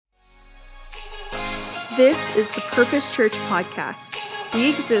This is the Purpose Church podcast.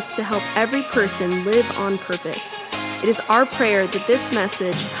 We exist to help every person live on purpose. It is our prayer that this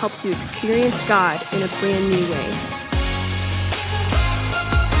message helps you experience God in a brand new way.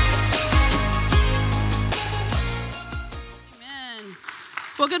 Amen.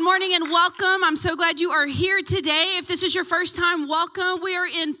 Well, good morning and welcome. I'm so glad you are here today. If this is your first time, welcome. We are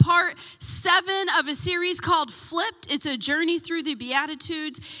in part 7 of a series called Flipped. It's a journey through the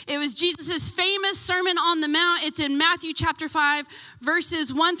Beatitudes. It was Jesus' famous Sermon on the Mount. It's in Matthew chapter 5,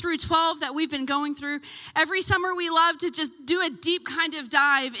 verses 1 through 12 that we've been going through. Every summer we love to just do a deep kind of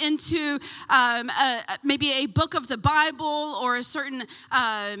dive into maybe a book of the Bible or a certain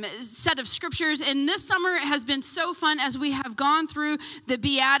set of scriptures. And this summer it has been so fun as we have gone through the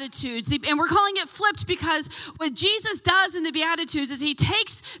Beatitudes. And we're calling it Flipped because what Jesus does in the Beatitudes is he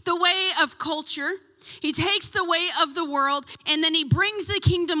takes the way of culture, he takes the way of the world, and then he brings the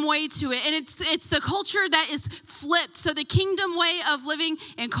kingdom way to it. And it's the culture that is flipped. So the kingdom way of living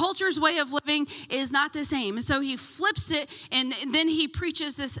and culture's way of living is not the same. And so he flips it, and then he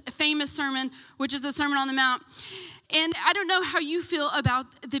preaches this famous sermon, which is the Sermon on the Mount. And I don't know how you feel about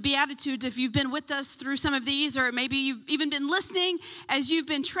the Beatitudes, if you've been with us through some of these, or maybe you've even been listening as you've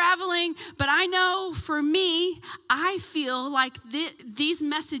been traveling. But I know for me, I feel like these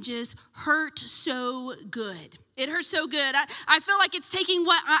messages hurt so good. It hurts so good. I feel like it's taking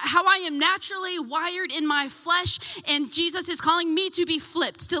how I am naturally wired in my flesh, and Jesus is calling me to be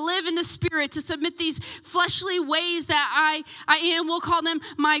flipped, to live in the Spirit, to submit these fleshly ways that I am. We'll call them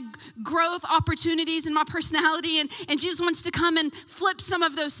my growth opportunities in my personality, and Jesus wants to come and flip some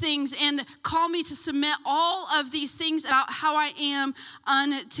of those things and call me to submit all of these things about how I am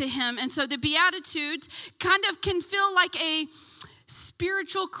unto Him. And so the Beatitudes kind of can feel like a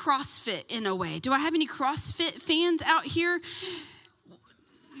spiritual CrossFit in a way. Do I have any CrossFit fans out here?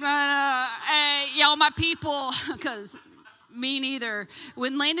 Hey, y'all my people, because me neither.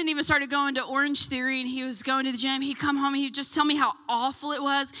 When Landon even started going to Orange Theory and he was going to the gym, he'd come home and he'd just tell me how awful it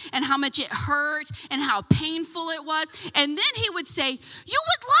was and how much it hurt and how painful it was. And then he would say, "You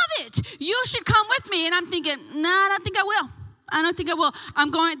would love it. You should come with me." And I'm thinking, nah, I don't think I will.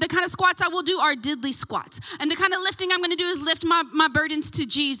 The kind of squats I will do are diddly squats. And the kind of lifting I'm going to do is lift my burdens to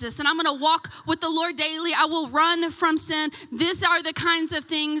Jesus. And I'm going to walk with the Lord daily. I will run from sin. These are the kinds of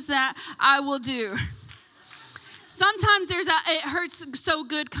things that I will do. Sometimes it hurts so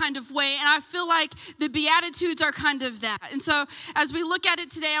good kind of way, and I feel like the Beatitudes are kind of that. And so as we look at it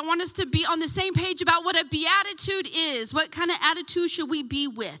today, I want us to be on the same page about what a Beatitude is. What kind of attitude should we be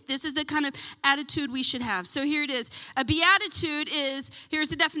with? This is the kind of attitude we should have. So here it is. A Beatitude is, here's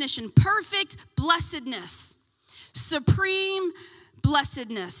the definition: perfect blessedness, supreme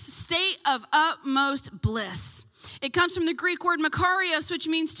blessedness, state of utmost bliss. It comes from the Greek word makarios, which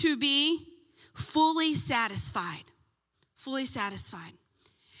means to be fully satisfied. Fully satisfied.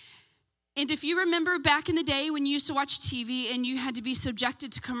 And if you remember back in the day when you used to watch TV and you had to be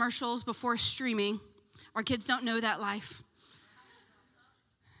subjected to commercials before streaming, our kids don't know that life.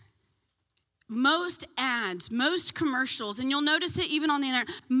 Most ads, most commercials, and you'll notice it even on the internet,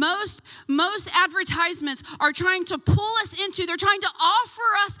 most advertisements are trying to pull us into, they're trying to offer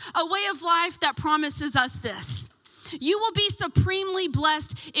us a way of life that promises us this. You will be supremely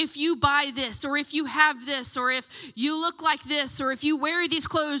blessed if you buy this, or if you have this, or if you look like this, or if you wear these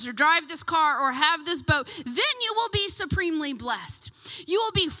clothes, or drive this car, or have this boat. Then you will be supremely blessed. You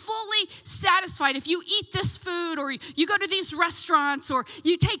will be fully satisfied if you eat this food, or you go to these restaurants, or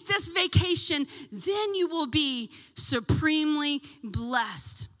you take this vacation. Then you will be supremely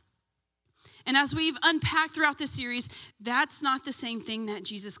blessed. And as we've unpacked throughout this series, that's not the same thing that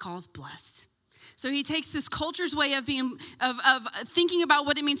Jesus calls blessed. So he takes this culture's way of thinking about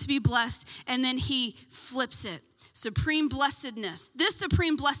what it means to be blessed, and then he flips it. Supreme blessedness. This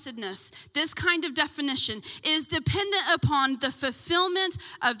supreme blessedness, this kind of definition, is dependent upon the fulfillment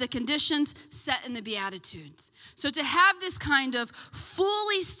of the conditions set in the Beatitudes. So to have this kind of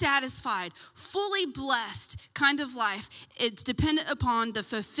fully satisfied, fully blessed kind of life, it's dependent upon the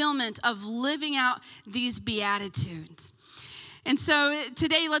fulfillment of living out these Beatitudes. And so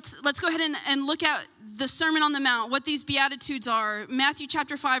today, let's go ahead and look at the Sermon on the Mount, what these Beatitudes are. Matthew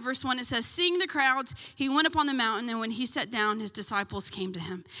chapter 5, verse 1, it says, "Seeing the crowds, he went up on the mountain, and when he sat down, his disciples came to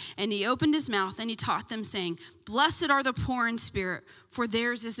him. And he opened his mouth, and he taught them, saying, 'Blessed are the poor in spirit, for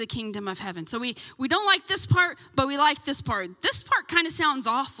theirs is the kingdom of heaven.'" So we don't like this part, but we like this part. This part kind of sounds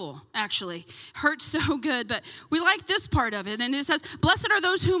awful, actually. Hurts so good, but we like this part of it. And it says, "Blessed are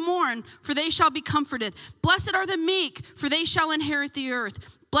those who mourn, for they shall be comforted. Blessed are the meek, for they shall inherit the earth.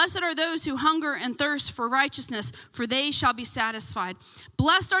 Blessed are those who hunger and thirst for righteousness, for they shall be satisfied.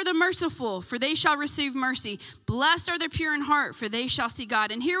 Blessed are the merciful, for they shall receive mercy. Blessed are the pure in heart, for they shall see God.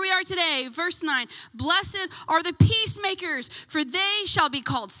 And here we are today, verse 9. Blessed are the peacemakers, for they shall be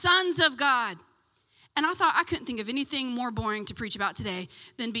called sons of God. And I thought I couldn't think of anything more boring to preach about today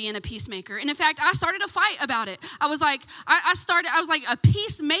than being a peacemaker. And in fact, I started a fight about it. I was like, a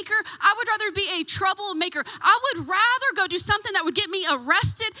peacemaker? I would rather be a troublemaker. I would rather go do something that would get me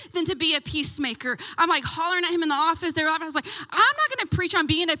arrested than to be a peacemaker. I'm like hollering at him in the office. They were laughing. I was like, I'm not going to preach on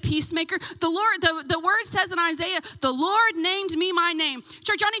being a peacemaker. The Lord, the word says in Isaiah, the Lord named me my name.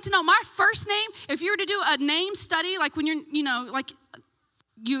 Church, y'all need to know my first name. If you were to do a name study, like when you're, like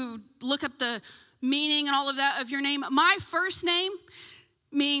you look up the meaning and all of that of your name. My first name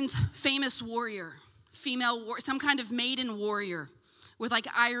means famous warrior, some kind of maiden warrior with like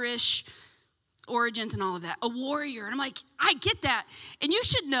Irish origins and all of that. A warrior. And I'm like, I get that. And you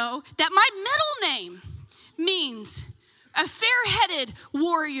should know that my middle name means a fair-headed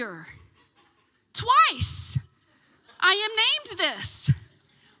warrior. Twice I am named this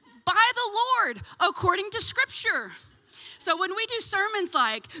by the Lord according to Scripture. So when we do sermons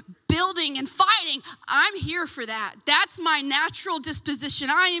like building and fighting, I'm here for that. That's my natural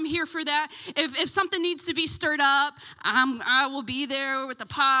disposition. I am here for that. If something needs to be stirred up, I will be there with the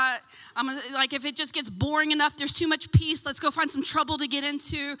pot. If it just gets boring enough, there's too much peace, let's go find some trouble to get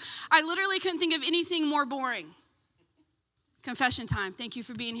into. I literally couldn't think of anything more boring. Confession time. Thank you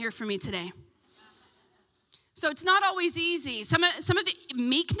for being here for me today. So it's not always easy. Some of the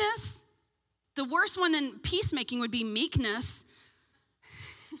meekness, the worst one than peacemaking would be meekness.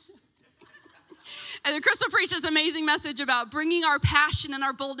 And then Crystal preached this amazing message about bringing our passion and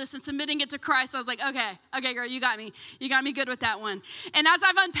our boldness and submitting it to Christ. I was like, okay, girl, you got me. You got me good with that one. And as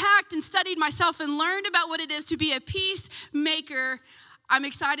I've unpacked and studied myself and learned about what it is to be a peacemaker, I'm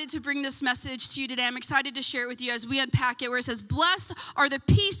excited to bring this message to you today. I'm excited to share it with you as we unpack it, where it says, blessed are the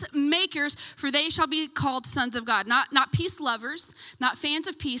peacemakers, for they shall be called sons of God. Not peace lovers, not fans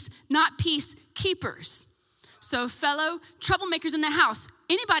of peace, not peace keepers. So fellow troublemakers in the house,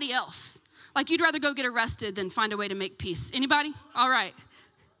 anybody else? Like you'd rather go get arrested than find a way to make peace. Anybody? All right.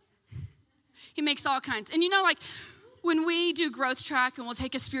 He makes all kinds. And when we do growth track and we'll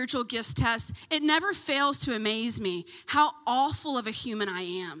take a spiritual gifts test, it never fails to amaze me how awful of a human I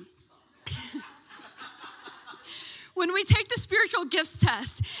am. When we take the spiritual gifts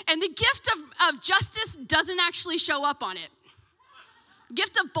test and the gift of justice doesn't actually show up on it.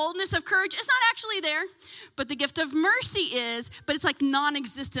 Gift of boldness, of courage, it's not actually there. But the gift of mercy is, but it's like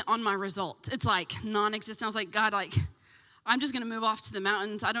non-existent on my result. It's like non-existent. I was like, God, I'm just going to move off to the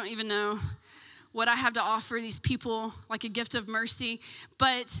mountains. I don't even know what I have to offer these people, like a gift of mercy.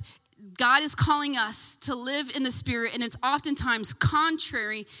 But God is calling us to live in the Spirit, and it's oftentimes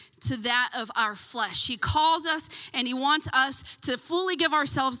contrary to that of our flesh. He calls us, and he wants us to fully give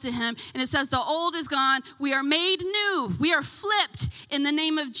ourselves to him. And it says the old is gone. We are made new. We are flipped in the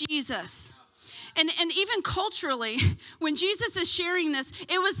name of Jesus. And even culturally, when Jesus is sharing this,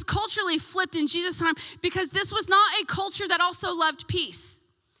 it was culturally flipped in Jesus' time because this was not a culture that also loved peace.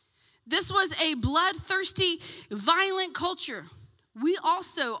 This was a bloodthirsty, violent culture. We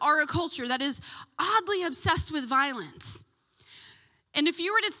also are a culture that is oddly obsessed with violence. And if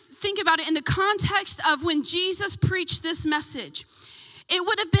you were to think about it in the context of when Jesus preached this message, it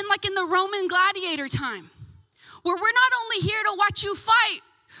would have been like in the Roman gladiator time, where we're not only here to watch you fight,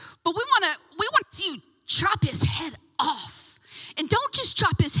 but we want to see you chop his head off. And don't just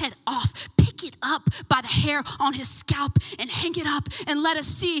chop his head off. Pick it up by the hair on his scalp and hang it up and let us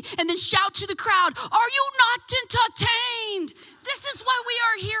see. And then shout to the crowd, are you not entertained? This is what we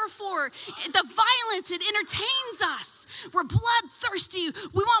are here for. The violence, it entertains us. We're bloodthirsty.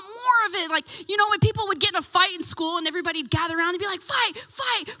 We want more of it. When people would get in a fight in school and everybody'd gather around, they'd be like, fight,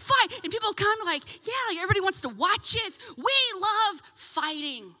 fight, fight. And people would come everybody wants to watch it. We love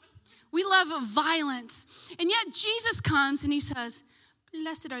fighting. We love violence. And yet Jesus comes and he says,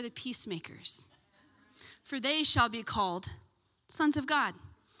 blessed are the peacemakers, for they shall be called sons of God.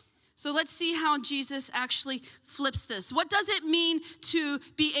 So let's see how Jesus actually flips this. What does it mean to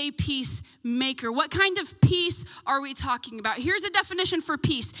be a peacemaker? What kind of peace are we talking about? Here's a definition for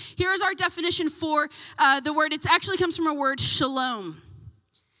peace. Here's our definition for the word. It actually comes from a word, shalom.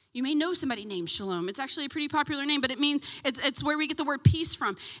 You may know somebody named Shalom. It's actually a pretty popular name, but it means it's where we get the word peace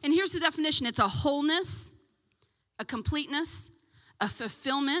from. And here's the definition. It's a wholeness, a completeness, a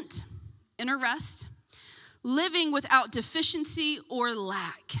fulfillment, and a rest, living without deficiency or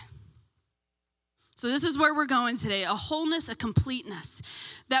lack. So this is where we're going today, a wholeness, a completeness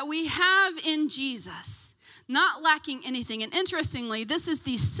that we have in Jesus. not lacking anything. And interestingly, this is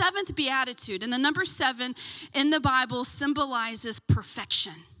the 7th beatitude, and the number 7 in the Bible symbolizes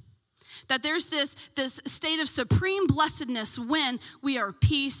perfection. That there's this state of supreme blessedness when we are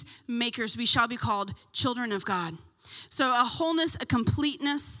peacemakers. We shall be called children of God. So a wholeness, a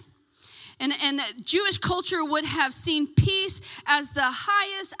completeness. And Jewish culture would have seen peace as the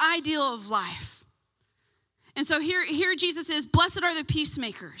highest ideal of life. And so here Jesus is, blessed are the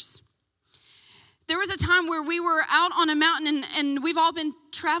peacemakers. There was a time where we were out on a mountain, and we've all been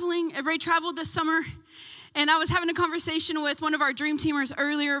traveling. Everybody traveled this summer. And I was having a conversation with one of our dream teamers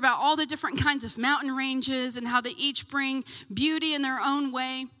earlier about all the different kinds of mountain ranges and how they each bring beauty in their own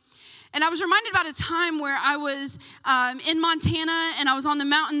way. And I was reminded about a time where I was in Montana, and I was on the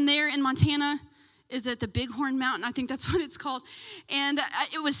mountain there in Montana. Is it the Bighorn Mountain? I think that's what it's called. And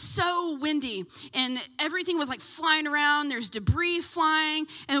it was so windy, and everything was like flying around. There's debris flying,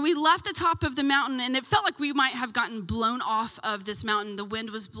 and we left the top of the mountain, and it felt like we might have gotten blown off of this mountain. The wind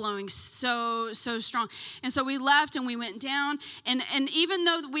was blowing so strong. And so we left, and we went down, and even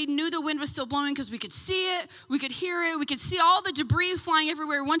though we knew the wind was still blowing because we could see it, we could hear it, we could see all the debris flying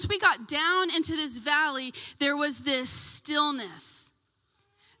everywhere, once we got down into this valley, there was this stillness.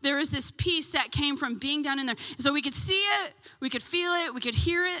 There was this peace that came from being down in there. So we could see it, we could feel it, we could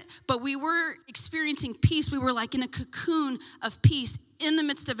hear it, but we were experiencing peace. We were like in a cocoon of peace in the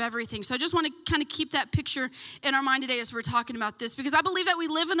midst of everything. So I just want to kind of keep that picture in our mind today as we're talking about this, because I believe that we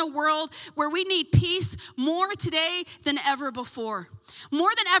live in a world where we need peace more today than ever before.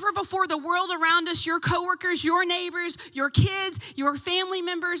 More than ever before, the world around us, your coworkers, your neighbors, your kids, your family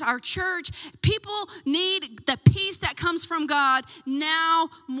members, our church, people need the peace that comes from God now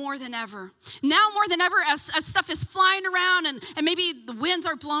more than ever. Now more than ever, as stuff is flying around and maybe the winds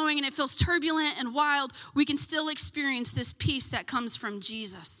are blowing and it feels turbulent and wild, we can still experience this peace that comes from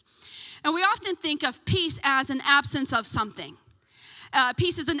Jesus. And we often think of peace as an absence of something.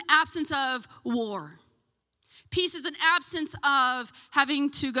 Peace is an absence of war. Peace is an absence of having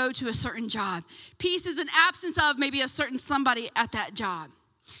to go to a certain job. Peace is an absence of maybe a certain somebody at that job.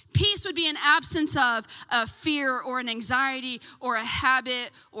 Peace would be an absence of a fear or an anxiety or a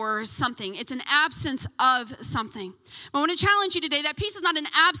habit or something. It's an absence of something. I want to challenge you today that peace is not an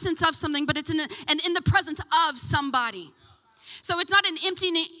absence of something, but it's in the presence of somebody. So it's not an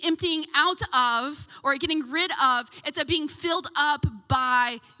emptying out of or getting rid of. It's a being filled up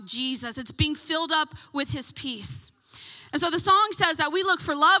by Jesus. It's being filled up with his peace. And so the song says that we look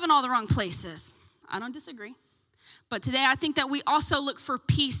for love in all the wrong places. I don't disagree. But today I think that we also look for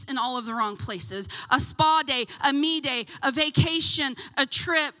peace in all of the wrong places. A spa day, a me day, a vacation, a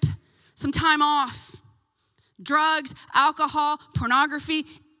trip, some time off, drugs, alcohol, pornography,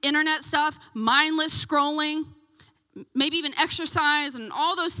 internet stuff, mindless scrolling, maybe even exercise and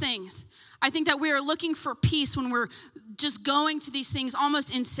all those things. I think that we are looking for peace when we're just going to these things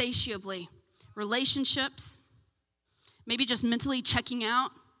almost insatiably. Relationships, maybe just mentally checking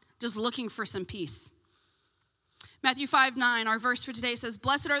out, just looking for some peace. Matthew 5:9, our verse for today says,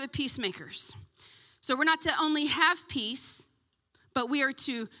 blessed are the peacemakers. So we're not to only have peace, but we are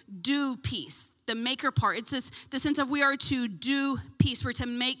to do peace. The maker part. It's the sense of we are to do peace. We're to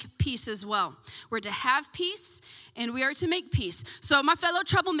make peace as well. We're to have peace and we are to make peace. So my fellow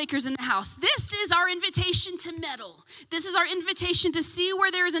troublemakers in the house, this is our invitation to meddle. This is our invitation to see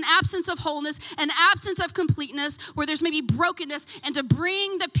where there is an absence of wholeness, an absence of completeness, where there's maybe brokenness, and to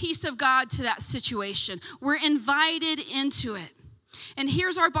bring the peace of God to that situation. We're invited into it. And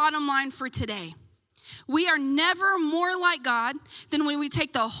here's our bottom line for today. We are never more like God than when we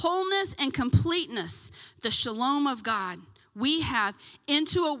take the wholeness and completeness, the shalom of God we have,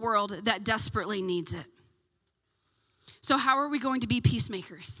 into a world that desperately needs it. So how are we going to be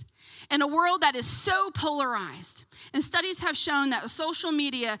peacemakers? In a world that is so polarized, and studies have shown that social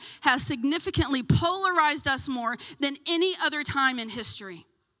media has significantly polarized us more than any other time in history.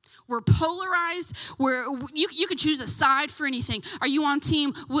 We're polarized. You could choose a side for anything. Are you on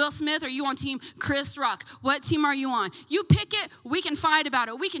team Will Smith? Or are you on team Chris Rock? What team are you on? You pick it. We can fight about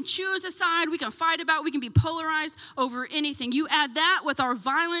it. We can choose a side. We can fight about it. We can be polarized over anything. You add that with our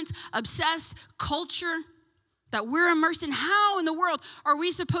violent, obsessed culture that we're immersed in. How in the world are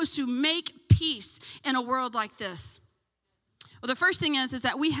we supposed to make peace in a world like this? Well, the first thing is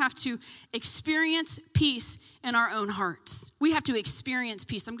that we have to experience peace in our own hearts. We have to experience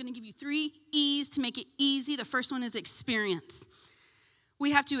peace. I'm going to give you 3 E's to make it easy. The first one is experience. We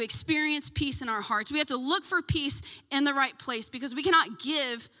have to experience peace in our hearts. We have to look for peace in the right place because we cannot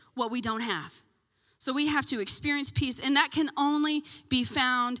give what we don't have. So we have to experience peace, and that can only be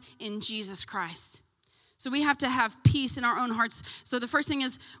found in Jesus Christ. So we have to have peace in our own hearts. So the first thing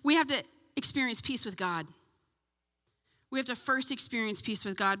is we have to experience peace with God. we have to first experience peace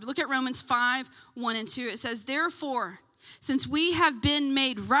with God. But look at Romans 5:1-2. It says, therefore, since we have been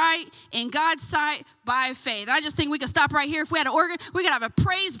made right in God's sight by faith. I just think we could stop right here. If we had an organ, we could have a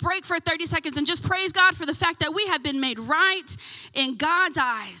praise break for 30 seconds and just praise God for the fact that we have been made right in God's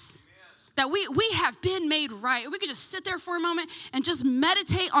eyes. That we have been made right. We could just sit there for a moment and just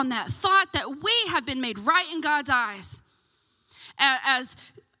meditate on that thought that we have been made right in God's eyes. As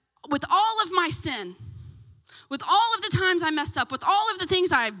with all of my sin, with all of the times I messed up, with all of the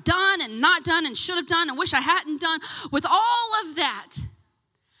things I've done and not done and should have done and wish I hadn't done, with all of that,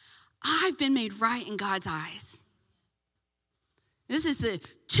 I've been made right in God's eyes. This is the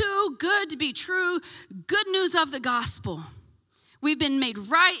too good to be true good news of the gospel. We've been made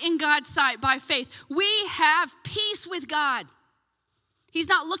right in God's sight by faith. We have peace with God. He's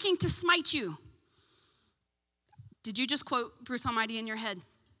not looking to smite you. Did you just quote Bruce Almighty in your head?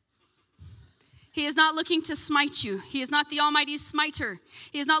 He is not looking to smite you. He is not the almighty smiter.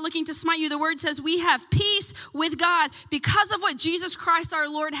 He is not looking to smite you. The word says we have peace with God because of what Jesus Christ our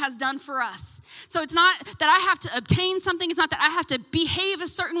Lord has done for us. So it's not that I have to obtain something. It's not that I have to behave a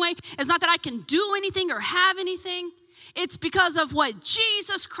certain way. It's not that I can do anything or have anything. It's because of what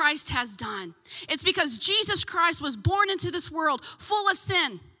Jesus Christ has done. It's because Jesus Christ was born into this world full of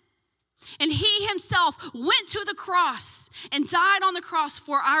sin. And he himself went to the cross and died on the cross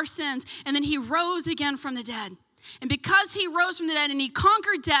for our sins. And then he rose again from the dead. And because he rose from the dead and he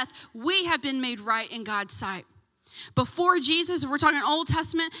conquered death, we have been made right in God's sight. Before Jesus, if we're talking Old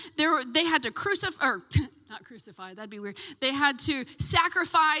Testament, they had to not crucify, that'd be weird. They had to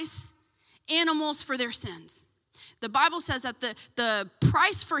sacrifice animals for their sins. The Bible says that the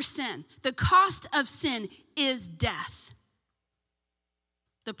price for sin, the cost of sin is death.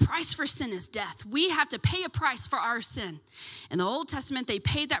 The price for sin is death. We have to pay a price for our sin. In the Old Testament, they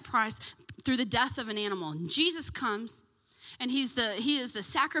paid that price through the death of an animal. And Jesus comes, and he is the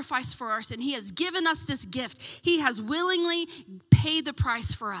sacrifice for our sin. He has given us this gift. He has willingly paid the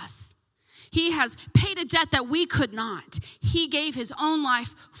price for us. He has paid a debt that we could not. He gave his own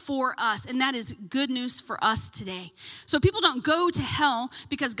life for us, and that is good news for us today. So people don't go to hell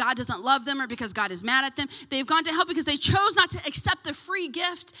because God doesn't love them or because God is mad at them. They've gone to hell because they chose not to accept the free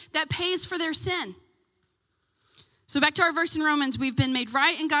gift that pays for their sin. So back to our verse in Romans, we've been made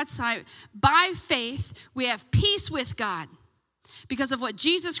right in God's sight. By faith, we have peace with God because of what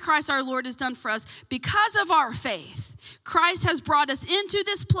Jesus Christ our Lord has done for us. Because of our faith, Christ has brought us into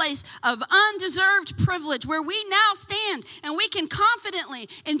this place of undeserved privilege where we now stand and we can confidently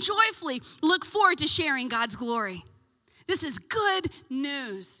and joyfully look forward to sharing God's glory. This is good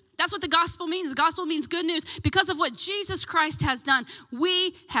news. That's what the gospel means. The gospel means good news. Because of what Jesus Christ has done,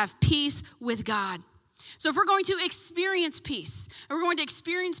 we have peace with God. So if we're going to experience peace, and we're going to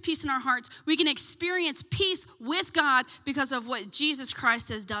experience peace in our hearts, we can experience peace with God because of what Jesus Christ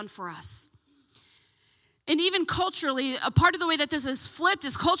has done for us. And even culturally, a part of the way that this is flipped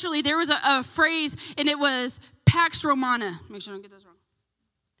is culturally, there was a phrase, and it was Pax Romana. Make sure I don't get this wrong.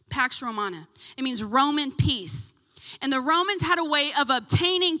 Pax Romana. It means Roman peace. And the Romans had a way of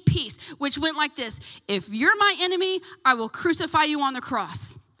obtaining peace, which went like this. If you're my enemy, I will crucify you on the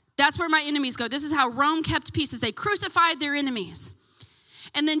cross. That's where my enemies go. This is how Rome kept peace, is they crucified their enemies.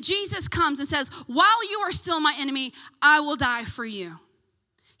 And then Jesus comes and says, while you are still my enemy, I will die for you.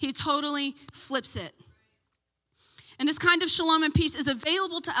 He totally flips it. And this kind of shalom and peace is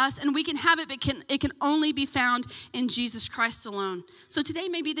available to us, and we can have it, but it can only be found in Jesus Christ alone. So today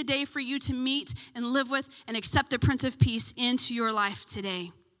may be the day for you to meet and live with and accept the Prince of Peace into your life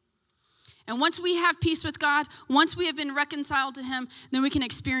today. And once we have peace with God, once we have been reconciled to him, then we can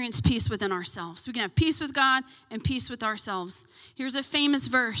experience peace within ourselves. We can have peace with God and peace with ourselves. Here's a famous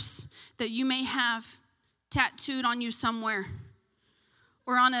verse that you may have tattooed on you somewhere,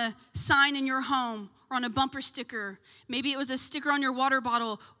 or on a sign in your home, or on a bumper sticker. Maybe it was a sticker on your water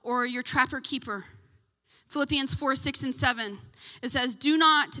bottle or your trapper keeper. Philippians 4:6-7. It says, do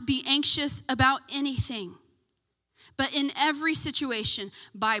not be anxious about anything, but in every situation,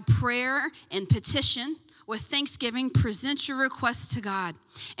 by prayer and petition, with thanksgiving, present your requests to God.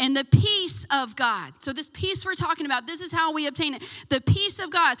 And the peace of God, so this peace we're talking about, this is how we obtain it. The peace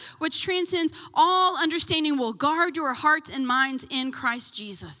of God, which transcends all understanding, will guard your hearts and minds in Christ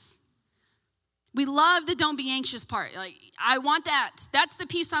Jesus. We love the don't be anxious part. Like, I want that. That's the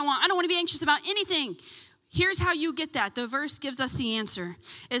peace I want. I don't want to be anxious about anything. Here's how you get that. The verse gives us the answer.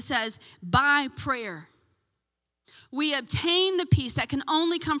 It says, by prayer. We obtain the peace that can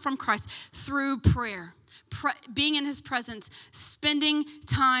only come from Christ through prayer. Being in his presence, spending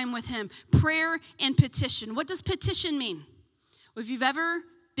time with him. Prayer and petition. What does petition mean? Well, if you've ever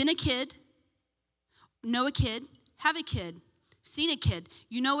been a kid, know a kid, have a kid, seen a kid,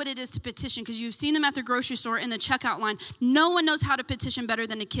 you know what it is to petition because you've seen them at the grocery store in the checkout line. No one knows how to petition better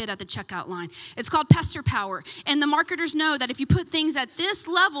than a kid at the checkout line. It's called pester power. And the marketers know that if you put things at this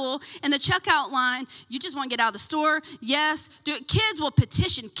level in the checkout line, you just want to get out of the store. Yes, do it. Kids will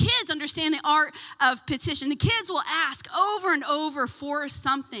petition. Kids understand the art of petition. The kids will ask over and over for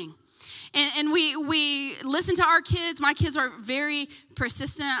something. And we listen to our kids. My kids are very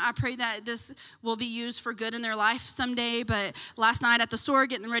persistent. I pray that this will be used for good in their life someday. But last night at the store,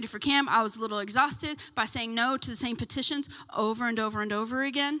 getting them ready for camp, I was a little exhausted by saying no to the same petitions over and over and over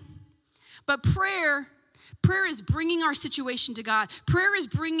again. But prayer is bringing our situation to God. Prayer is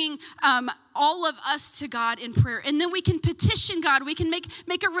bringing all of us to God in prayer. And then we can petition God. We can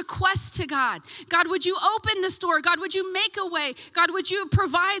make a request to God. God, would you open this door? God, would you make a way? God, would you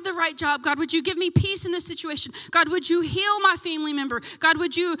provide the right job? God, would you give me peace in this situation? God, would you heal my family member? God,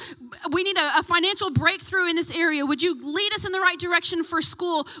 we need a financial breakthrough in this area. Would you lead us in the right direction for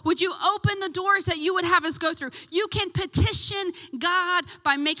school? Would you open the doors that you would have us go through? You can petition God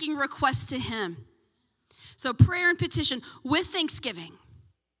by making requests to him. So prayer and petition with thanksgiving.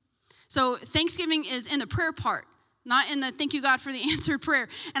 So thanksgiving is in the prayer part, not in the thank you, God, for the answered prayer.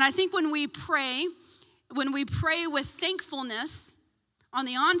 And I think when we pray with thankfulness on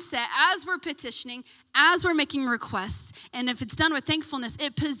the onset, as we're petitioning, as we're making requests, and if it's done with thankfulness,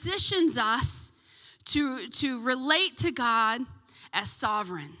 it positions us to relate to God as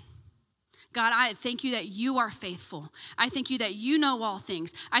sovereign. God, I thank you that you are faithful. I thank you that you know all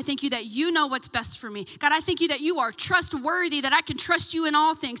things. I thank you that you know what's best for me. God, I thank you that you are trustworthy, that I can trust you in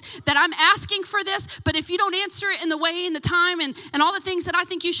all things, that I'm asking for this, but if you don't answer it in the way and the time and all the things that I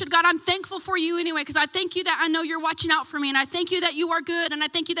think you should, God, I'm thankful for you anyway, because I thank you that I know you're watching out for me, and I thank you that you are good, and I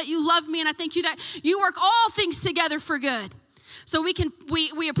thank you that you love me, and I thank you that you work all things together for good. So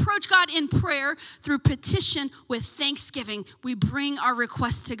we approach God in prayer through petition with thanksgiving. We bring our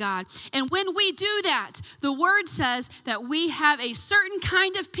requests to God. And when we do that, the word says that we have a certain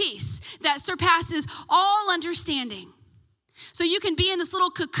kind of peace that surpasses all understanding. So you can be in this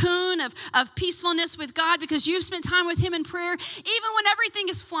little cocoon of peacefulness with God because you've spent time with him in prayer, even when everything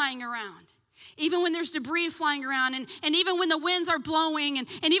is flying around. Even when there's debris flying around and even when the winds are blowing and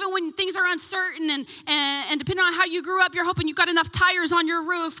even when things are uncertain and depending on how you grew up, you're hoping you've got enough tires on your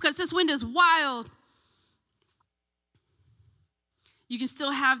roof because this wind is wild. You can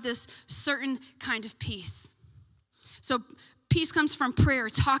still have this certain kind of peace. So peace comes from prayer,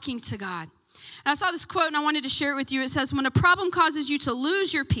 talking to God. And I saw this quote and I wanted to share it with you. It says, when a problem causes you to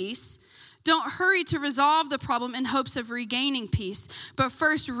lose your peace, don't hurry to resolve the problem in hopes of regaining peace, but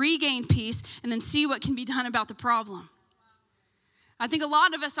first regain peace and then see what can be done about the problem. I think a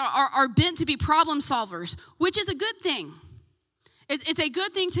lot of us are bent to be problem solvers, which is a good thing. It's a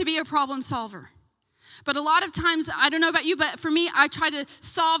good thing to be a problem solver. But a lot of times, I don't know about you, but for me, I try to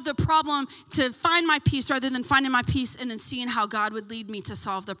solve the problem to find my peace rather than finding my peace and then seeing how God would lead me to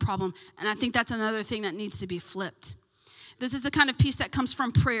solve the problem. And I think that's another thing that needs to be flipped. This is the kind of peace that comes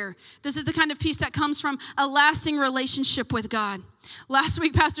from prayer. This is the kind of peace that comes from a lasting relationship with God. Last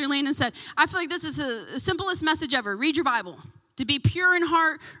week, Pastor Landon said, I feel like this is the simplest message ever. Read your Bible. To be pure in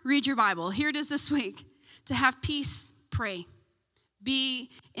heart, read your Bible. Here it is this week. To have peace, pray.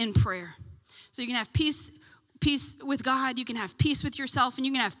 Be in prayer. So you can have peace with God. You can have peace with yourself. And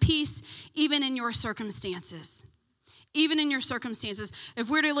you can have peace even in your circumstances. Even in your circumstances. If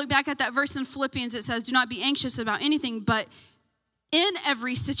we're to look back at that verse in Philippians, it says, do not be anxious about anything, but in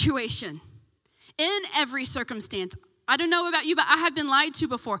every situation, in every circumstance. I don't know about you, but I have been lied to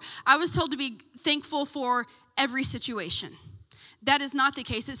before. I was told to be thankful for every situation. That is not the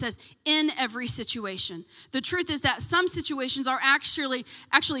case. It says in every situation. The truth is that some situations are actually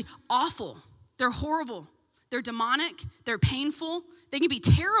awful. They're horrible. They're demonic. They're painful. They can be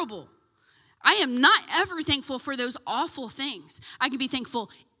terrible. I am not ever thankful for those awful things. I can be thankful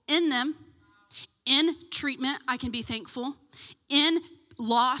in them. In treatment, I can be thankful. In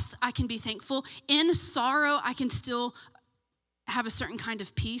loss, I can be thankful. In sorrow, I can still have a certain kind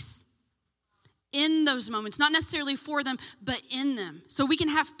of peace. In those moments, not necessarily for them, but in them. So we can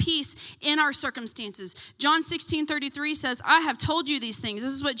have peace in our circumstances. John 16:33 says, I have told you these things.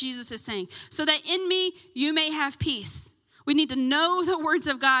 This is what Jesus is saying. So that in me, you may have peace. We need to know the words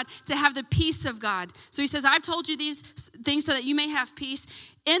of God to have the peace of God. So he says, I've told you these things so that you may have peace.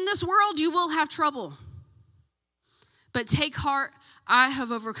 In this world, you will have trouble. But take heart, I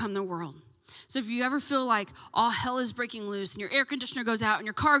have overcome the world. So if you ever feel like all hell is breaking loose and your air conditioner goes out and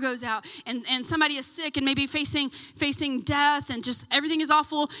your car goes out and somebody is sick and maybe facing death and just everything is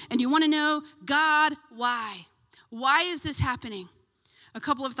awful and you want to know, God, why? Why is this happening? A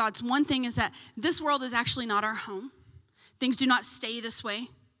couple of thoughts. One thing is that this world is actually not our home. Things do not stay this way.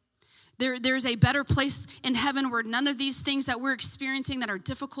 There's a better place in heaven where none of these things that we're experiencing that are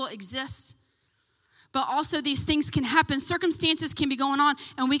difficult exist. But also these things can happen. Circumstances can be going on,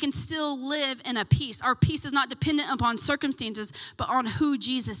 and we can still live in a peace. Our peace is not dependent upon circumstances, but on who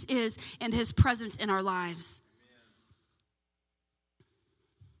Jesus is and his presence in our lives.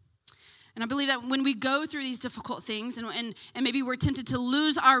 And I believe that when we go through these difficult things and maybe we're tempted to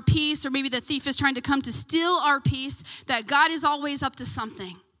lose our peace, or maybe the thief is trying to come to steal our peace, that God is always up to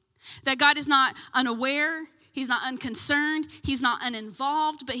something. That God is not unaware, he's not unconcerned, he's not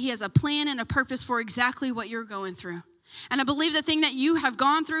uninvolved, but he has a plan and a purpose for exactly what you're going through. And I believe the thing that you have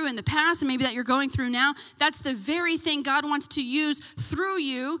gone through in the past and maybe that you're going through now, that's the very thing God wants to use through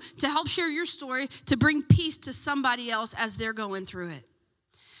you to help share your story, to bring peace to somebody else as they're going through it.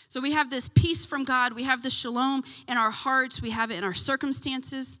 So we have this peace from God. We have the shalom in our hearts. We have it in our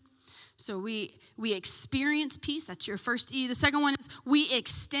circumstances. So we experience peace. That's your first E. The second one is we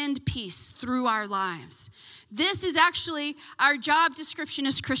extend peace through our lives. This is actually our job description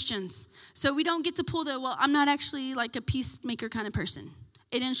as Christians. So we don't get to pull I'm not actually like a peacemaker kind of person.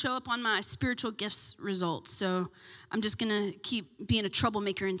 It didn't show up on my spiritual gifts results. So I'm just going to keep being a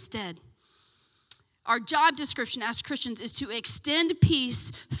troublemaker instead. Our job description as Christians is to extend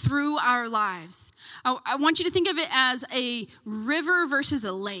peace through our lives. I want you to think of it as a river versus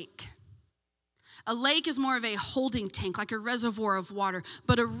a lake. A lake is more of a holding tank, like a reservoir of water.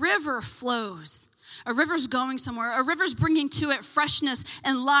 But a river flows. A river's going somewhere. A river's bringing to it freshness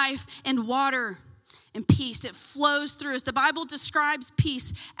and life and water and peace. It flows through us. The Bible describes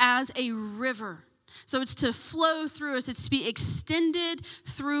peace as a river. So it's to flow through us. It's to be extended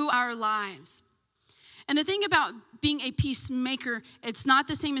through our lives. And the thing about being a peacemaker, it's not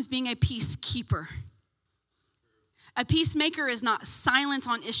the same as being a peacekeeper. A peacemaker is not silent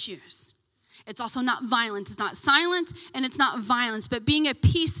on issues. It's also not violent. It's not silent and it's not violence. But being a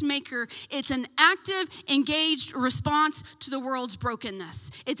peacemaker, it's an active, engaged response to the world's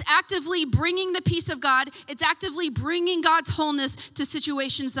brokenness. It's actively bringing the peace of God. It's actively bringing God's wholeness to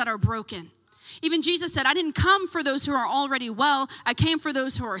situations that are broken. Even Jesus said, I didn't come for those who are already well. I came for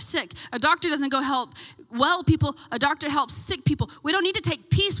those who are sick. A doctor doesn't go help well people. A doctor helps sick people. We don't need to take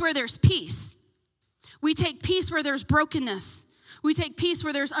peace where there's peace. We take peace where there's brokenness. We take peace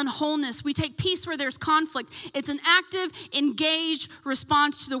where there's unwholeness. We take peace where there's conflict. It's an active, engaged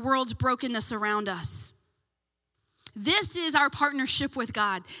response to the world's brokenness around us. This is our partnership with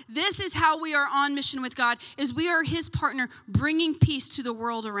God. This is how we are on mission with God, is we are his partner bringing peace to the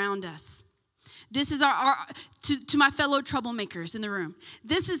world around us. This is to my fellow troublemakers in the room.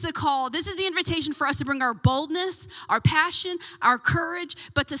 This is the call. This is the invitation for us to bring our boldness, our passion, our courage,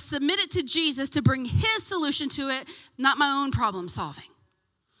 but to submit it to Jesus to bring his solution to it, not my own problem solving.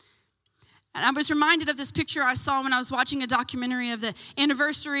 And I was reminded of this picture I saw when I was watching a documentary of the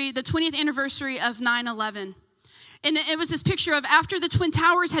 20th anniversary of 9/11. And it was this picture of after the Twin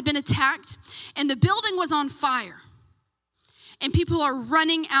Towers had been attacked and the building was on fire. And people are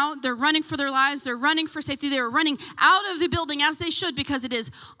running out. They're running for their lives. They're running for safety. They were running out of the building as they should because it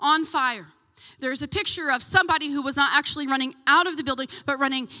is on fire. There's a picture of somebody who was not actually running out of the building, but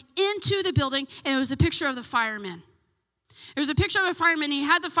running into the building. And it was a picture of the firemen. There was a picture of a fireman. He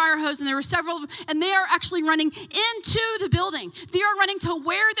had the fire hose, and there were several of them, and they are actually running into the building. They are running to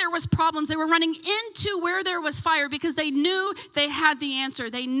where there was problems. They were running into where there was fire because they knew they had the answer.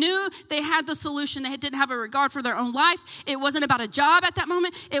 They knew they had the solution. They didn't have a regard for their own life. It wasn't about a job at that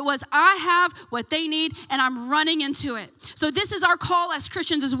moment. It was, I have what they need, and I'm running into it. So this is our call as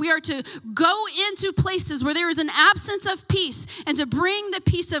Christians, is we are to go into places where there is an absence of peace and to bring the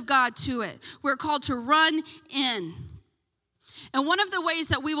peace of God to it. We're called to run in. And one of the ways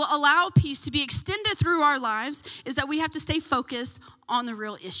that we will allow peace to be extended through our lives is that we have to stay focused on the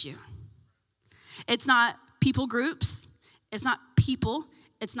real issue. It's not people groups. It's not people.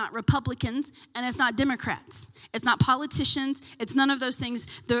 It's not Republicans. And it's not Democrats. It's not politicians. It's none of those things.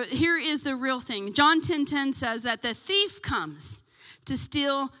 Here is the real thing. John 10:10 says that the thief comes to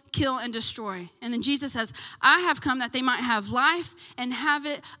steal, kill, and destroy. And then Jesus says, I have come that they might have life and have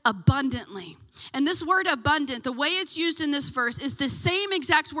it abundantly. And this word abundant, the way it's used in this verse is the same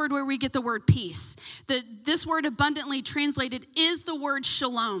exact word where we get the word peace. This word abundantly translated is the word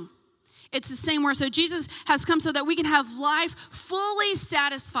shalom. It's the same word. So Jesus has come so that we can have life fully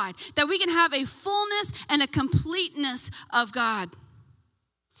satisfied, that we can have a fullness and a completeness of God.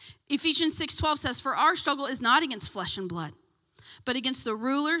 Ephesians 6:12 says, for our struggle is not against flesh and blood, but against the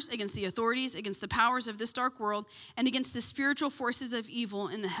rulers, against the authorities, against the powers of this dark world, and against the spiritual forces of evil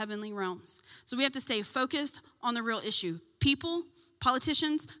in the heavenly realms. So we have to stay focused on the real issue. People,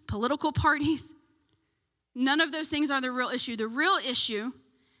 politicians, political parties. None of those things are the real issue. The real issue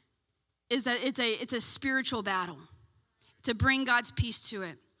is that it's a spiritual battle to bring God's peace to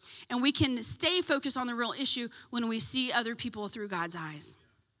it. And we can stay focused on the real issue when we see other people through God's eyes.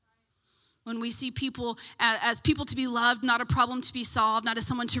 When we see people as people to be loved, not a problem to be solved, not as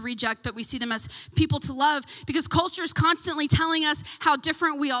someone to reject, but we see them as people to love, because culture is constantly telling us how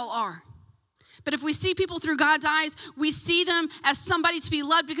different we all are. But if we see people through God's eyes, we see them as somebody to be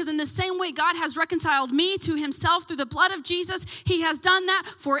loved, because in the same way God has reconciled me to himself through the blood of Jesus, he has done that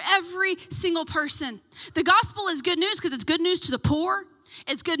for every single person. The gospel is good news because it's good news to the poor.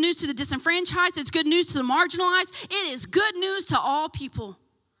 It's good news to the disenfranchised. It's good news to the marginalized. It is good news to all people.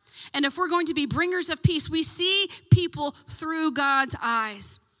 And if we're going to be bringers of peace, we see people through God's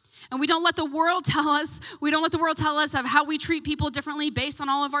eyes. And we don't let the world tell us of how we treat people differently based on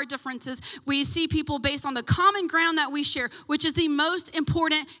all of our differences. We see people based on the common ground that we share, which is the most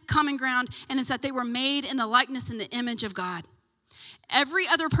important common ground, and it's that they were made in the likeness and the image of God. Every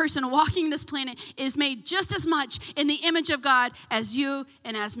other person walking this planet is made just as much in the image of God as you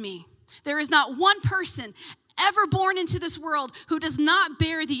and as me. There is not one person ever born into this world who does not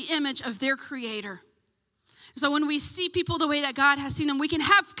bear the image of their Creator. So when we see people the way that God has seen them, we can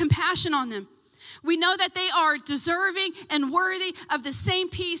have compassion on them. We know that they are deserving and worthy of the same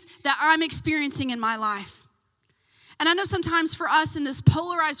peace that I'm experiencing in my life. And I know sometimes for us in this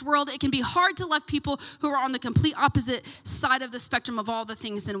polarized world, it can be hard to love people who are on the complete opposite side of the spectrum of all the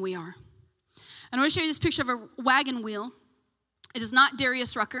things than we are. And I want to show you this picture of a wagon wheel. It is not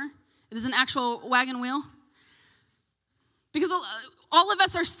Darius Rucker. It is an actual wagon wheel. Because all of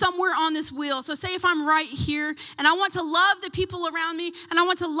us are somewhere on this wheel. So say if I'm right here and I want to love the people around me and I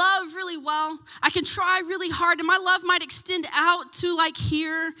want to love really well, I can try really hard and my love might extend out to like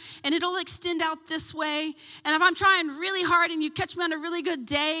here and it'll extend out this way. And if I'm trying really hard and you catch me on a really good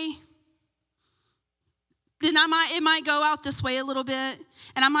day, then it might go out this way a little bit.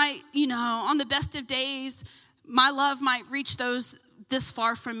 And I might, on the best of days, my love might reach those this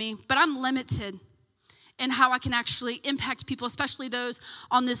far from me, but I'm limited and how I can actually impact people, especially those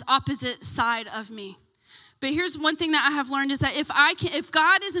on this opposite side of me. But here's one thing that I have learned is that if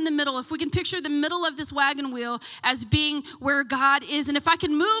God is in the middle, if we can picture the middle of this wagon wheel as being where God is, and if I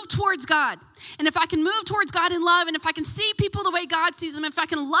can move towards God, and if I can move towards God in love, and if I can see people the way God sees them, if I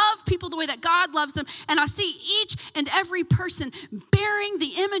can love people the way that God loves them, and I see each and every person bearing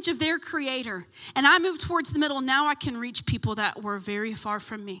the image of their Creator, and I move towards the middle, now I can reach people that were very far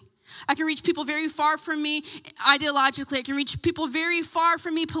from me. I can reach people very far from me ideologically. I can reach people very far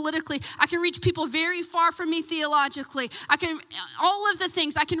from me politically. I can reach people very far from me theologically. All of the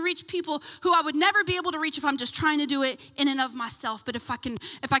things. I can reach people who I would never be able to reach if I'm just trying to do it in and of myself. But if I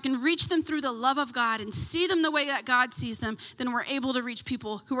can reach them through the love of God and see them the way that God sees them, then we're able to reach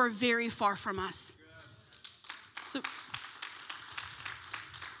people who are very far from us. So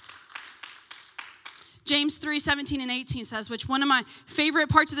James 3:17 and 18 says, which one of my favorite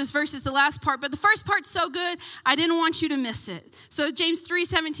parts of this verse is the last part, but the first part's so good, I didn't want you to miss it. So James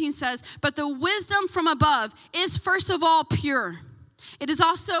 3:17 says, but the wisdom from above is first of all pure. It is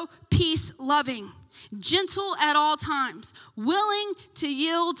also peace-loving, gentle at all times, willing to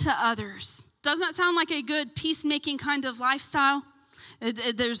yield to others. Doesn't that sound like a good peacemaking kind of lifestyle?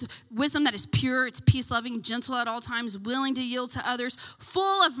 There's wisdom that is pure, it's peace-loving, gentle at all times, willing to yield to others,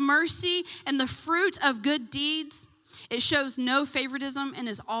 full of mercy and the fruit of good deeds. It shows no favoritism and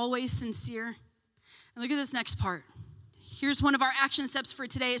is always sincere. And look at this next part. Here's one of our action steps for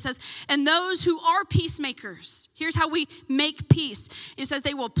today. It says, and those who are peacemakers, here's how we make peace. It says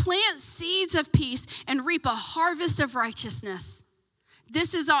they will plant seeds of peace and reap a harvest of righteousness.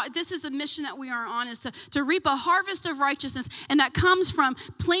 This is the mission that we are on, is to reap a harvest of righteousness, and that comes from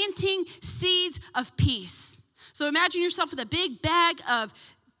planting seeds of peace. So imagine yourself with a big bag of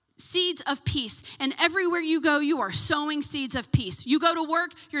seeds of peace, and everywhere you go, you are sowing seeds of peace. You go to work,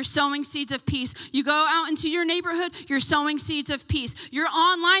 you're sowing seeds of peace. You go out into your neighborhood, you're sowing seeds of peace. Your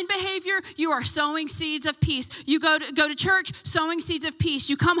online behavior, you are sowing seeds of peace. You go to church, sowing seeds of peace.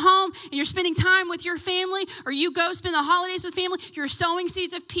 You come home and you're spending time with your family, or you go spend the holidays with family, you're sowing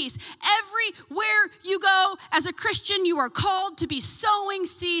seeds of peace. Everywhere you go as a Christian, you are called to be sowing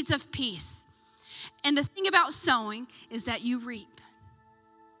seeds of peace. And the thing about sowing is that you reap.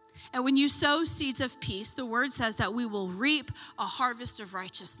 And when you sow seeds of peace, the word says that we will reap a harvest of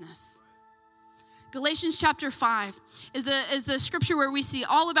righteousness. Galatians chapter 5 is the scripture where we see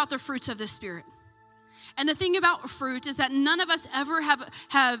all about the fruits of the Spirit. And the thing about fruit is that none of us ever have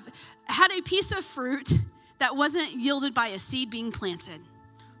had a piece of fruit that wasn't yielded by a seed being planted.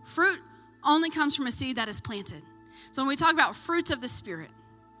 Fruit only comes from a seed that is planted. So when we talk about fruits of the Spirit,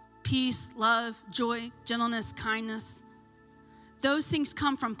 peace, love, joy, gentleness, kindness, those things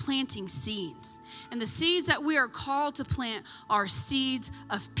come from planting seeds. And the seeds that we are called to plant are seeds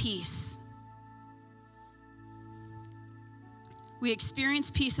of peace. We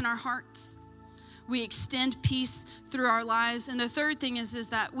experience peace in our hearts. We extend peace through our lives. And the third thing is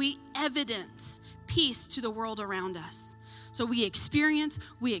that we evidence peace to the world around us. So we experience,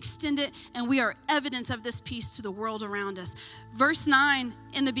 we extend it, and we are evidence of this peace to the world around us. Verse 9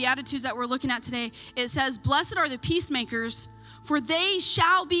 in the Beatitudes that we're looking at today, it says, "Blessed are the peacemakers, for they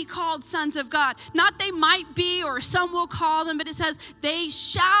shall be called sons of God." Not they might be, or some will call them, but it says they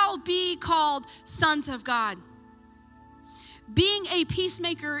shall be called sons of God. Being a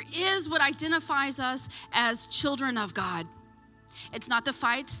peacemaker is what identifies us as children of God. It's not the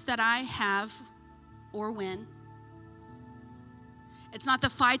fights that I have or win. It's not the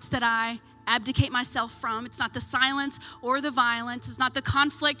fights that I abdicate myself from. It's not the silence or the violence. It's not the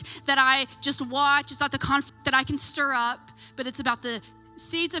conflict that I just watch. It's not the conflict that I can stir up, but it's about the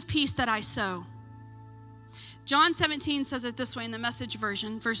seeds of peace that I sow. John 17 says it this way in the Message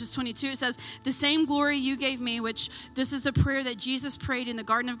version, verses 22. It says, "The same glory you gave me," which this is the prayer that Jesus prayed in the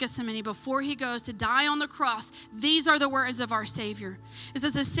Garden of Gethsemane before he goes to die on the cross. These are the words of our Savior. It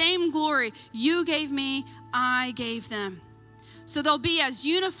says, "The same glory you gave me, I gave them. So they'll be as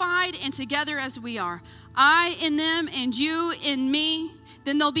unified and together as we are. I in them and you in me.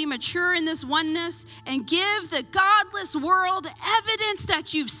 Then they'll be mature in this oneness and give the godless world evidence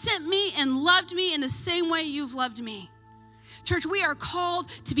that you've sent me and loved me in the same way you've loved me." Church, we are called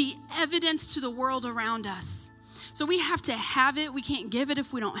to be evidence to the world around us. So we have to have it. We can't give it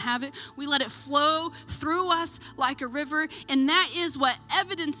if we don't have it. We let it flow through us like a river. And that is what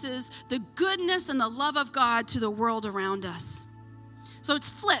evidences the goodness and the love of God to the world around us. So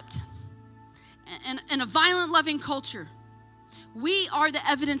it's flipped. In a violent, loving culture, we are the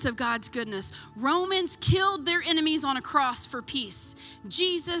evidence of God's goodness. Romans killed their enemies on a cross for peace.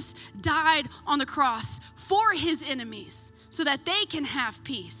 Jesus died on the cross for his enemies so that they can have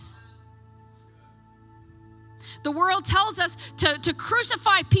peace. The world tells us to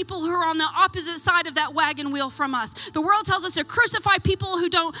crucify people who are on the opposite side of that wagon wheel from us. The world tells us to crucify people who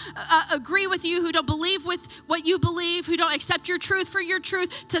don't agree with you, who don't believe with what you believe, who don't accept your truth for your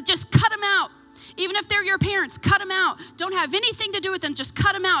truth, to just cut them out. Even if they're your parents, cut them out. Don't have anything to do with them. Just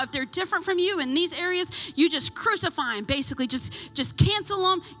cut them out. If they're different from you in these areas, you just crucify them. Basically, just cancel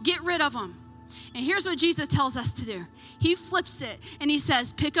them, get rid of them. And here's what Jesus tells us to do. He flips it and he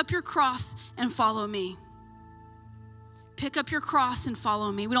says, "Pick up your cross and follow me." Pick up your cross and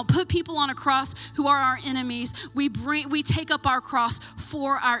follow me. We don't put people on a cross who are our enemies. We take up our cross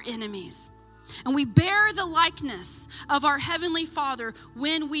for our enemies. And we bear the likeness of our Heavenly Father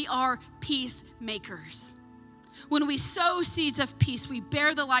when we are peacemakers. When we sow seeds of peace, we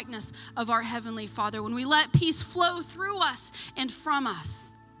bear the likeness of our Heavenly Father. When we let peace flow through us and from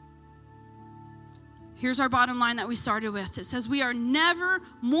us. Here's our bottom line that we started with. It says, we are never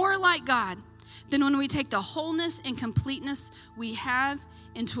more like God than when we take the wholeness and completeness we have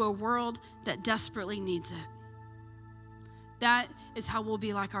into a world that desperately needs it. That is how we'll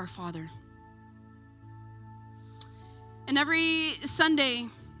be like our Father. And every Sunday,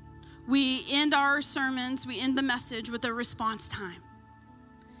 we end our sermons, we end the message with a response time.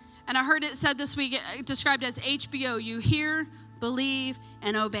 And I heard it said this week, described as HBO, you hear, believe,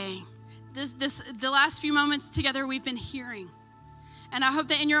 and obey. The last few moments together, we've been hearing. And I hope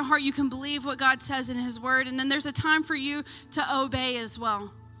that in your heart you can believe what God says in his word. And then there's a time for you to obey as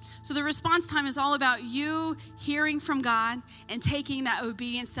well. So the response time is all about you hearing from God and taking that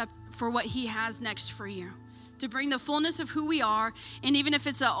obedience step for what he has next for you. To bring the fullness of who we are. And even if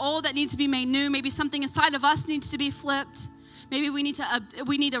it's the old that needs to be made new, maybe something inside of us needs to be flipped. Maybe we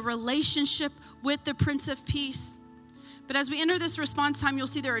need a relationship with the Prince of Peace. But as we enter this response time, you'll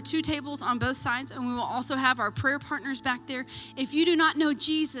see there are 2 tables on both sides, and we will also have our prayer partners back there. If you do not know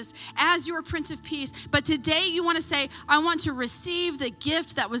Jesus as your Prince of Peace, but today you want to say, I want to receive the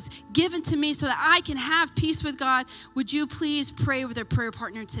gift that was given to me so that I can have peace with God, would you please pray with a prayer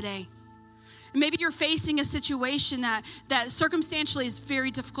partner today? And maybe you're facing a situation that circumstantially is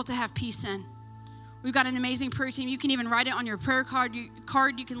very difficult to have peace in. We've got an amazing prayer team. You can even write it on your prayer card. You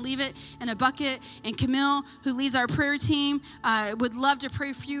can leave it in a bucket. And Camille, who leads our prayer team, would love to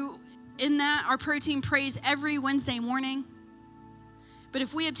pray for you in that. Our prayer team prays every Wednesday morning. But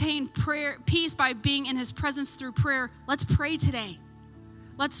if we obtain peace by being in his presence through prayer, let's pray today.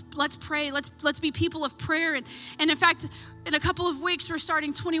 Let's pray. Let's be people of prayer. And in fact, in a couple of weeks, we're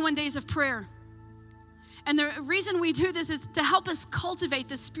starting 21 days of prayer. And the reason we do this is to help us cultivate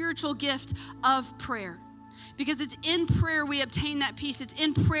the spiritual gift of prayer. Because it's in prayer we obtain that peace. It's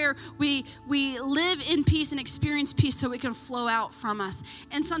in prayer we live in peace and experience peace so it can flow out from us.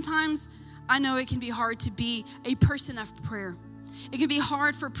 And sometimes I know it can be hard to be a person of prayer. It can be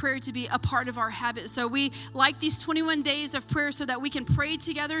hard for prayer to be a part of our habit. So we like these 21 days of prayer so that we can pray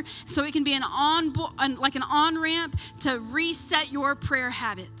together, so it can be an on-ramp to reset your prayer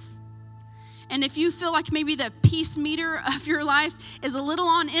habits. And if you feel like maybe the peace meter of your life is a little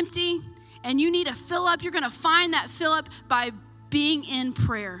on empty and you need a fill up, you're going to find that fill up by being in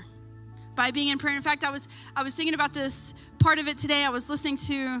prayer. By being in prayer. In fact, I was thinking about this part of it today. I was listening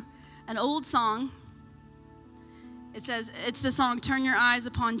to an old song. It says, it's the song, Turn Your Eyes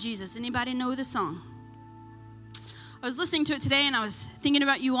Upon Jesus. Anybody know the song? I was listening to it today and I was thinking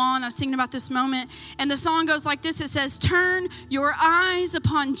about you all and I was thinking about this moment. And the song goes like this. It says, turn your eyes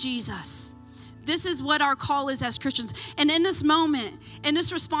upon Jesus. This is what our call is as Christians. And in this moment, in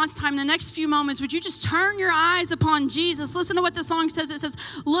this response time, the next few moments, would you just turn your eyes upon Jesus? Listen to what the song says. It says,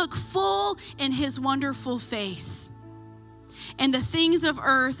 look full in his wonderful face. And the things of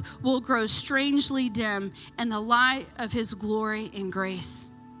earth will grow strangely dim in the light of his glory and grace.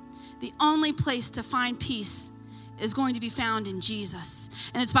 The only place to find peace is going to be found in Jesus.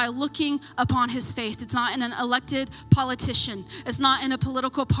 And it's by looking upon his face. It's not in an elected politician. It's not in a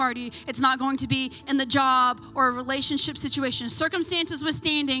political party. It's not going to be in the job or a relationship situation. Circumstances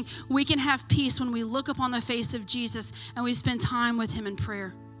withstanding, we can have peace when we look upon the face of Jesus and we spend time with him in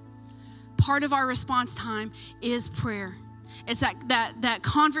prayer. Part of our response time is prayer. It's that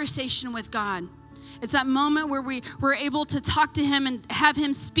conversation with God. It's that moment where we're able to talk to him and have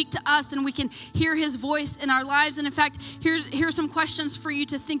him speak to us and we can hear his voice in our lives. And in fact, here's some questions for you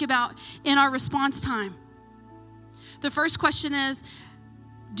to think about in our response time. The first question is,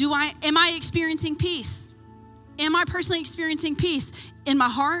 am I experiencing peace? Am I personally experiencing peace in my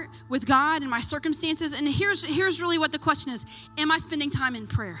heart, with God, in my circumstances? And here's really what the question is. Am I spending time in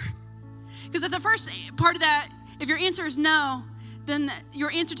prayer? Because if the first part of that, if your answer is no, then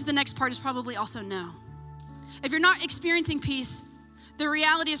your answer to the next part is probably also no. If you're not experiencing peace, the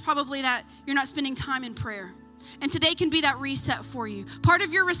reality is probably that you're not spending time in prayer. And today can be that reset for you. Part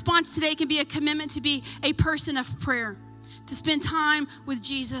of your response today can be a commitment to be a person of prayer, to spend time with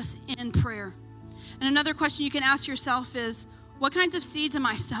Jesus in prayer. And another question you can ask yourself is, what kinds of seeds am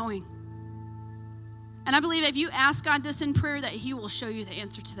I sowing? And I believe if you ask God this in prayer, that he will show you the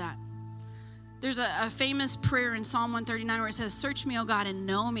answer to that. There's a famous prayer in Psalm 139 where it says, search me, O God, and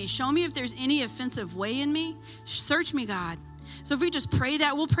know me. Show me if there's any offensive way in me. Search me, God. So if we just pray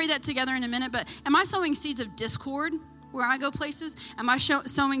that, we'll pray that together in a minute. But am I sowing seeds of discord where I go places? Am I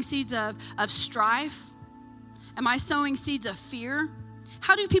sowing seeds of strife? Am I sowing seeds of fear?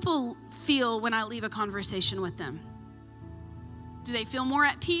 How do people feel when I leave a conversation with them? Do they feel more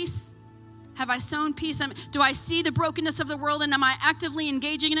at peace? Have I sown peace? Do I see the brokenness of the world and am I actively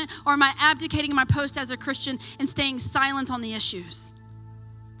engaging in it? Or am I abdicating my post as a Christian and staying silent on the issues?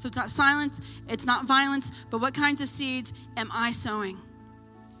 So it's not silence, it's not violence, but what kinds of seeds am I sowing?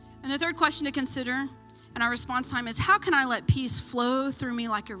 And the third question to consider in our response time is, how can I let peace flow through me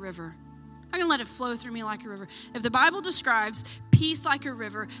like a river? How can I let it flow through me like a river? If the Bible describes peace like a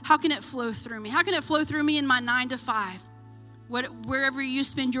river, how can it flow through me? How can it flow through me in my 9 to 5? Wherever you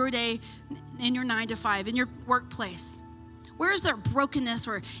spend your day in your 9 to 5, in your workplace. Where is there brokenness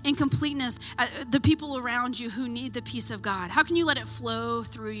or incompleteness, the people around you who need the peace of God? How can you let it flow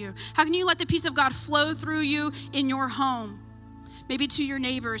through you? How can you let the peace of God flow through you in your home? Maybe to your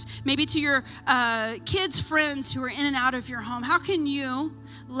neighbors, maybe to your kids' friends who are in and out of your home. How can you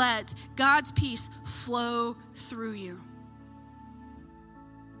let God's peace flow through you?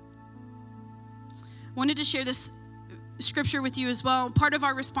 I wanted to share this scripture with you as well. Part of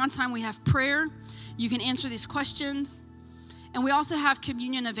our response time, we have prayer. You can answer these questions. And we also have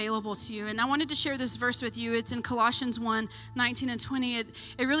communion available to you. And I wanted to share this verse with you. It's in Colossians 1, 19 and 20. It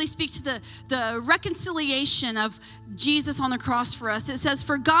really speaks to the reconciliation of Jesus on the cross for us. It says,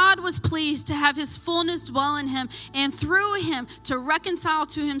 for God was pleased to have his fullness dwell in him, and through him to reconcile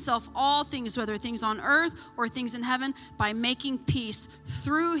to himself all things, whether things on earth or things in heaven, by making peace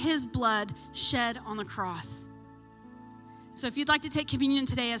through his blood shed on the cross. So if you'd like to take communion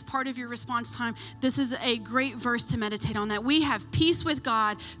today as part of your response time, this is a great verse to meditate on, that we have peace with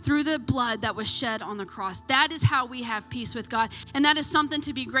God through the blood that was shed on the cross. That is how we have peace with God. And that is something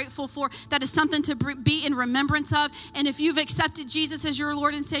to be grateful for. That is something to be in remembrance of. And if you've accepted Jesus as your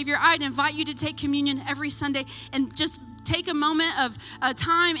Lord and Savior, I'd invite you to take communion every Sunday and just take a moment of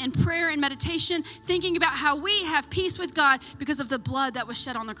time in prayer and meditation, thinking about how we have peace with God because of the blood that was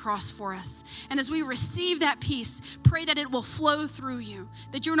shed on the cross for us. And as we receive that peace, pray that it will flow through you,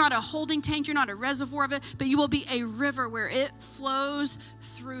 that you're not a holding tank, you're not a reservoir of it, but you will be a river where it flows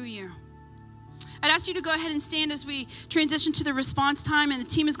through you. I'd ask you to go ahead and stand as we transition to the response time, and the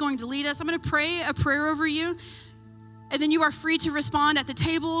team is going to lead us. I'm going to pray a prayer over you, and then you are free to respond at the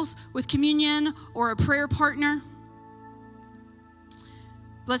tables with communion or a prayer partner.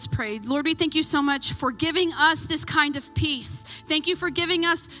 Let's pray. Lord, we thank you so much for giving us this kind of peace. Thank you for giving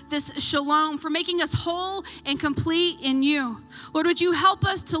us this shalom, for making us whole and complete in you. Lord, would you help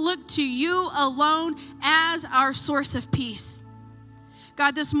us to look to you alone as our source of peace?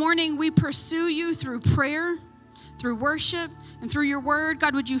 God, this morning we pursue you through prayer, through worship, and through your word.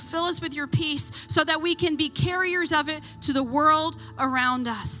 God, would you fill us with your peace so that we can be carriers of it to the world around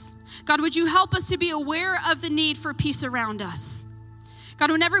us? God, would you help us to be aware of the need for peace around us?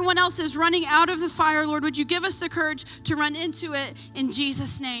 God, when everyone else is running out of the fire, Lord, would you give us the courage to run into it in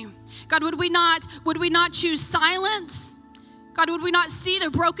Jesus' name? God, would we not choose silence? God, would we not see the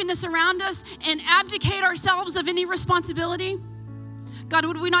brokenness around us and abdicate ourselves of any responsibility? God,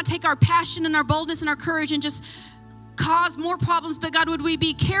 would we not take our passion and our boldness and our courage and just cause more problems, but God, would we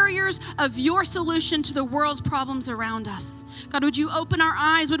be carriers of your solution to the world's problems around us? God, would you open our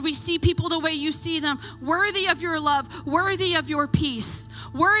eyes? Would we see people the way you see them, worthy of your love, worthy of your peace,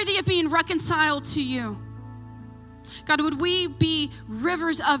 worthy of being reconciled to you? God, would we be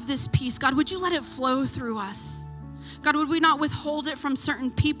rivers of this peace? God, would you let it flow through us? God, would we not withhold it from certain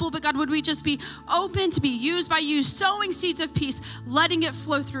people, but God, would we just be open to be used by you, sowing seeds of peace, letting it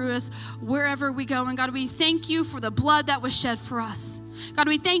flow through us wherever we go. And God, we thank you for the blood that was shed for us. God,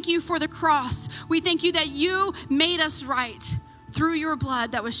 we thank you for the cross. We thank you that you made us right through your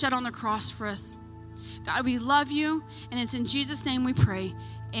blood that was shed on the cross for us. God, we love you, and it's in Jesus' name we pray.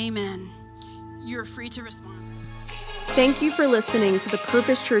 Amen. You're free to respond. Thank you for listening to the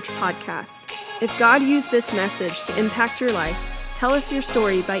Purpose Church podcast. If God used this message to impact your life, tell us your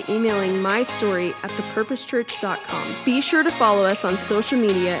story by emailing mystory@thepurposechurch.com. Be sure to follow us on social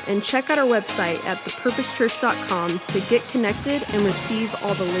media and check out our website at thepurposechurch.com to get connected and receive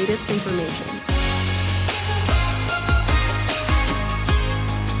all the latest information.